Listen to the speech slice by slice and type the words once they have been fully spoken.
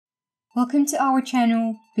Welcome to our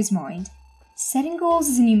channel, BizMind. Setting goals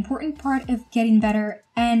is an important part of getting better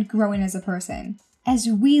and growing as a person. As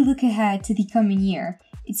we look ahead to the coming year,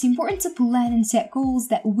 it's important to plan and set goals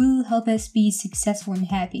that will help us be successful and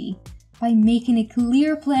happy. By making a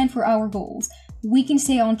clear plan for our goals, we can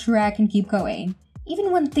stay on track and keep going,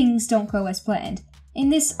 even when things don't go as planned. In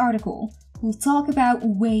this article, we'll talk about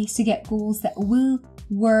ways to get goals that will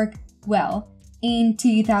work well in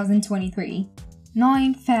 2023.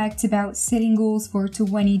 9 facts about setting goals for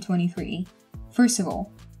 2023. First of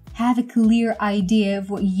all, have a clear idea of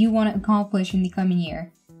what you want to accomplish in the coming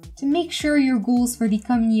year. To make sure your goals for the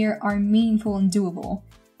coming year are meaningful and doable,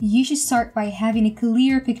 you should start by having a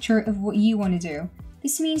clear picture of what you want to do.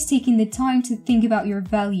 This means taking the time to think about your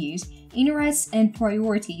values, interests, and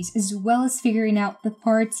priorities, as well as figuring out the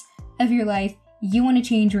parts of your life you want to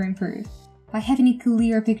change or improve. By having a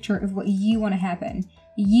clear picture of what you want to happen,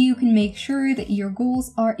 you can make sure that your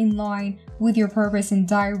goals are in line with your purpose and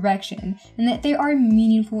direction, and that they are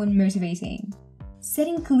meaningful and motivating.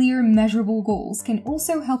 Setting clear, measurable goals can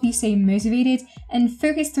also help you stay motivated and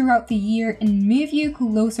focused throughout the year and move you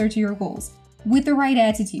closer to your goals. With the right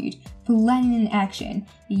attitude, planning, and action,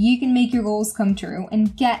 you can make your goals come true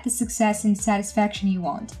and get the success and satisfaction you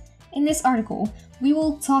want. In this article, we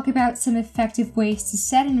will talk about some effective ways to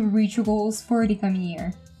set and reach your goals for the coming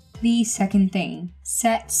year. The second thing,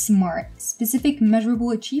 set SMART, specific,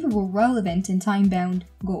 measurable, achievable, relevant, and time-bound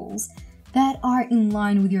goals that are in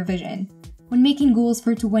line with your vision. When making goals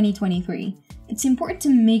for 2023, it's important to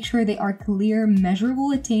make sure they are clear,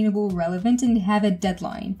 measurable, attainable, relevant, and have a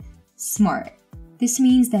deadline. SMART. This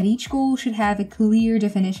means that each goal should have a clear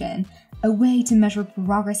definition, a way to measure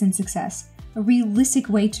progress and success, a realistic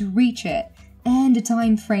way to reach it, and a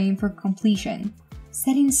time frame for completion.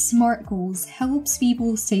 Setting SMART goals helps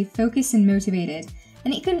people stay focused and motivated,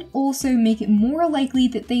 and it can also make it more likely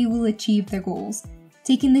that they will achieve their goals.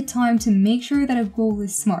 Taking the time to make sure that a goal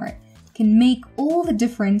is SMART can make all the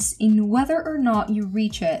difference in whether or not you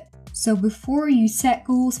reach it. So before you set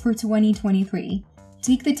goals for 2023,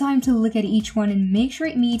 take the time to look at each one and make sure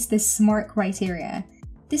it meets the SMART criteria.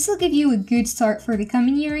 This will give you a good start for the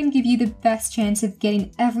coming year and give you the best chance of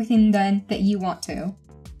getting everything done that you want to.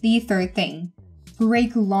 The third thing,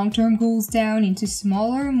 break long-term goals down into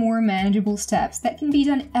smaller, more manageable steps that can be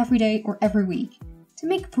done every day or every week. To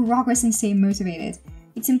make progress and stay motivated,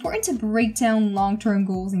 it's important to break down long-term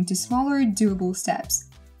goals into smaller, doable steps.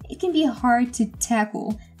 It can be hard to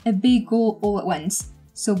tackle a big goal all at once,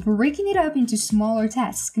 so breaking it up into smaller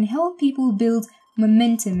tasks can help people build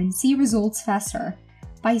momentum and see results faster.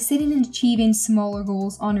 By setting and achieving smaller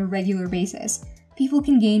goals on a regular basis, people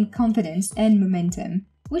can gain confidence and momentum,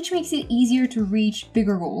 which makes it easier to reach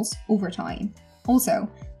bigger goals over time. Also,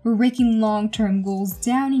 breaking long-term goals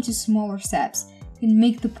down into smaller steps can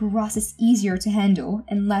make the process easier to handle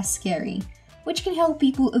and less scary, which can help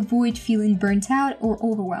people avoid feeling burnt out or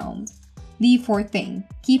overwhelmed. The fourth thing,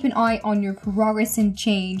 keep an eye on your progress and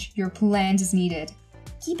change your plans as needed.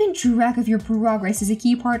 Keeping track of your progress is a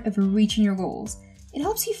key part of reaching your goals. It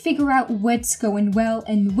helps you figure out what's going well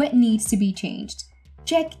and what needs to be changed.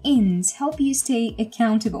 Check-ins help you stay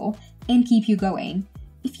accountable and keep you going.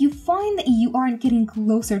 If you find that you aren't getting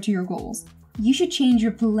closer to your goals, you should change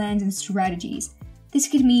your plans and strategies. This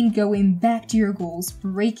could mean going back to your goals,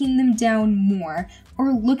 breaking them down more,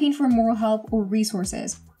 or looking for more help or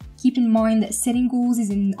resources. Keep in mind that setting goals is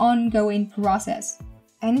an ongoing process,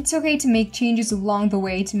 and it's okay to make changes along the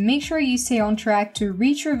way to make sure you stay on track to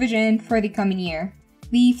reach your vision for the coming year.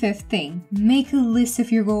 The fifth thing, make a list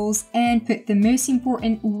of your goals and put the most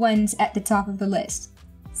important ones at the top of the list.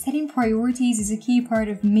 Setting priorities is a key part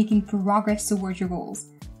of making progress towards your goals.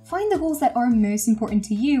 Find the goals that are most important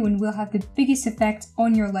to you and will have the biggest effect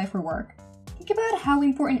on your life or work. Think about how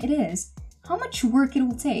important it is, how much work it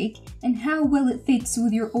will take, and how well it fits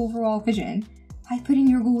with your overall vision. By putting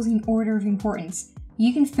your goals in order of importance,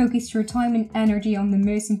 you can focus your time and energy on the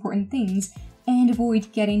most important things and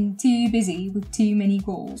avoid getting too busy with too many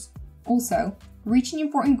goals. Also, reaching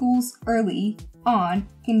important goals early on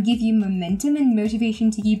can give you momentum and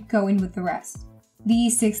motivation to keep going with the rest.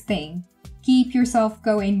 The sixth thing, keep yourself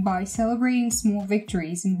going by celebrating small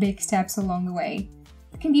victories and big steps along the way.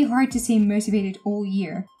 It can be hard to stay motivated all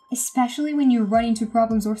year, especially when you run into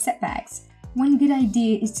problems or setbacks. One good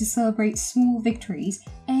idea is to celebrate small victories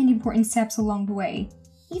and important steps along the way.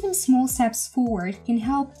 Even small steps forward can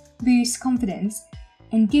help boost confidence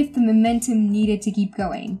and give the momentum needed to keep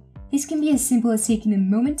going. This can be as simple as taking a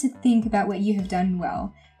moment to think about what you have done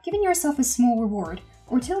well, giving yourself a small reward,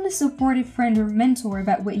 or telling a supportive friend or mentor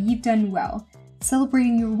about what you've done well.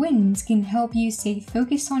 Celebrating your wins can help you stay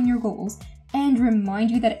focused on your goals and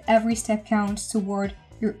remind you that every step counts toward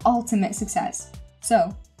your ultimate success.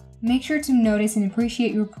 So, make sure to notice and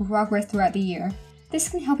appreciate your progress throughout the year. This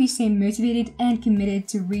can help you stay motivated and committed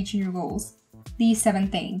to reaching your goals. The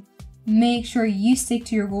 7th thing. Make sure you stick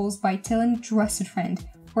to your goals by telling a trusted friend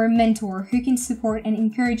or a mentor who can support and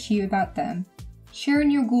encourage you about them.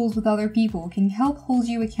 Sharing your goals with other people can help hold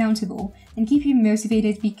you accountable and keep you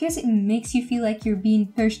motivated because it makes you feel like you're being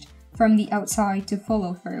pushed from the outside to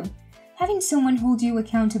follow through. Having someone hold you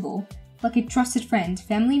accountable, like a trusted friend,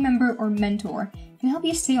 family member, or mentor, can help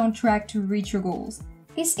you stay on track to reach your goals.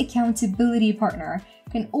 This accountability partner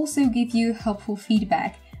can also give you helpful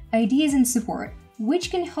feedback, ideas, and support,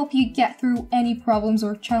 which can help you get through any problems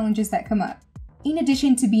or challenges that come up. In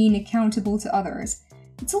addition to being accountable to others,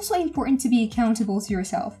 it's also important to be accountable to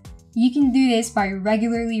yourself. You can do this by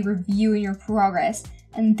regularly reviewing your progress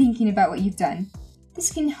and thinking about what you've done.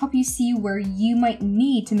 This can help you see where you might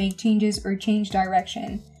need to make changes or change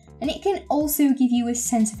direction, and it can also give you a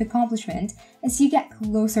sense of accomplishment as you get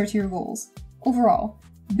closer to your goals. Overall,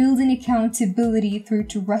 building accountability through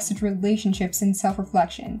trusted relationships and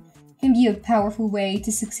self-reflection can be a powerful way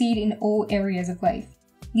to succeed in all areas of life.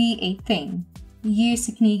 The 8th thing. Use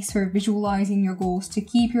techniques for visualizing your goals to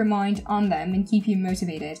keep your mind on them and keep you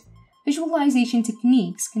motivated. Visualization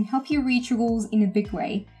techniques can help you reach your goals in a big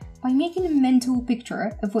way. By making a mental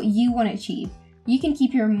picture of what you want to achieve, you can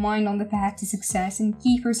keep your mind on the path to success and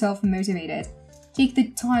keep yourself motivated. Take the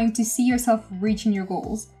time to see yourself reaching your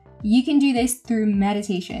goals. You can do this through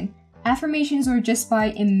meditation, affirmations, or just by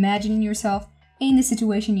imagining yourself in the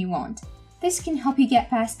situation you want. This can help you get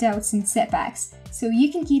past doubts and setbacks so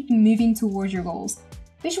you can keep moving towards your goals.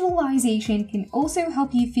 Visualization can also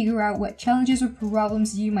help you figure out what challenges or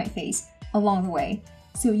problems you might face along the way,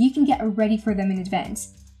 so you can get ready for them in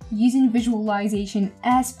advance. Using visualization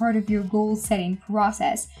as part of your goal setting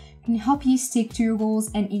process can help you stick to your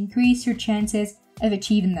goals and increase your chances of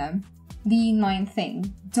achieving them. The 9th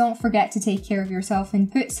thing. Don't forget to take care of yourself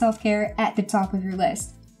and put self-care at the top of your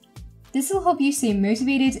list. This will help you stay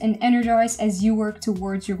motivated and energized as you work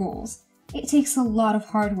towards your goals. It takes a lot of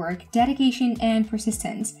hard work, dedication, and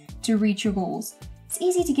persistence to reach your goals. It's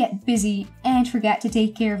easy to get busy and forget to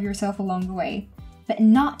take care of yourself along the way, but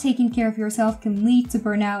not taking care of yourself can lead to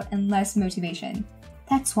burnout and less motivation.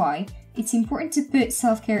 That's why it's important to put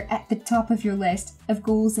self-care at the top of your list of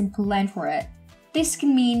goals and plan for it. This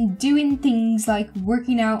can mean doing things like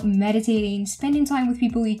working out, meditating, spending time with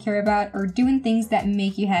people you care about, or doing things that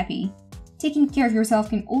make you happy. Taking care of yourself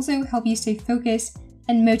can also help you stay focused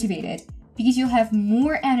and motivated because you'll have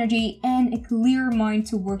more energy and a clearer mind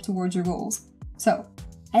to work towards your goals. So,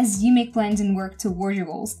 as you make plans and work towards your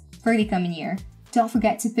goals for the coming year, don't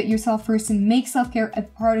forget to put yourself first and make self-care a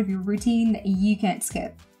part of your routine that you can't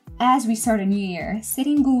skip. As we start a new year,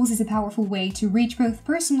 setting goals is a powerful way to reach both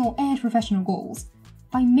personal and professional goals.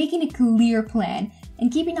 By making a clear plan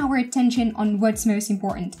and keeping our attention on what's most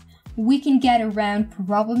important, we can get around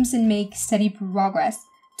problems and make steady progress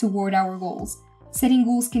toward our goals. Setting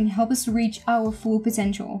goals can help us reach our full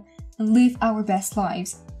potential and live our best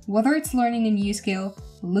lives, whether it's learning a new skill,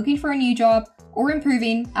 looking for a new job, or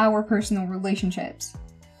improving our personal relationships.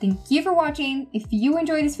 Thank you for watching. If you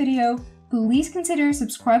enjoyed this video, please consider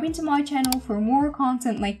subscribing to my channel for more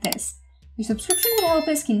content like this. Your subscription will help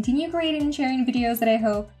us continue creating and sharing videos that I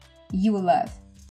hope you will love.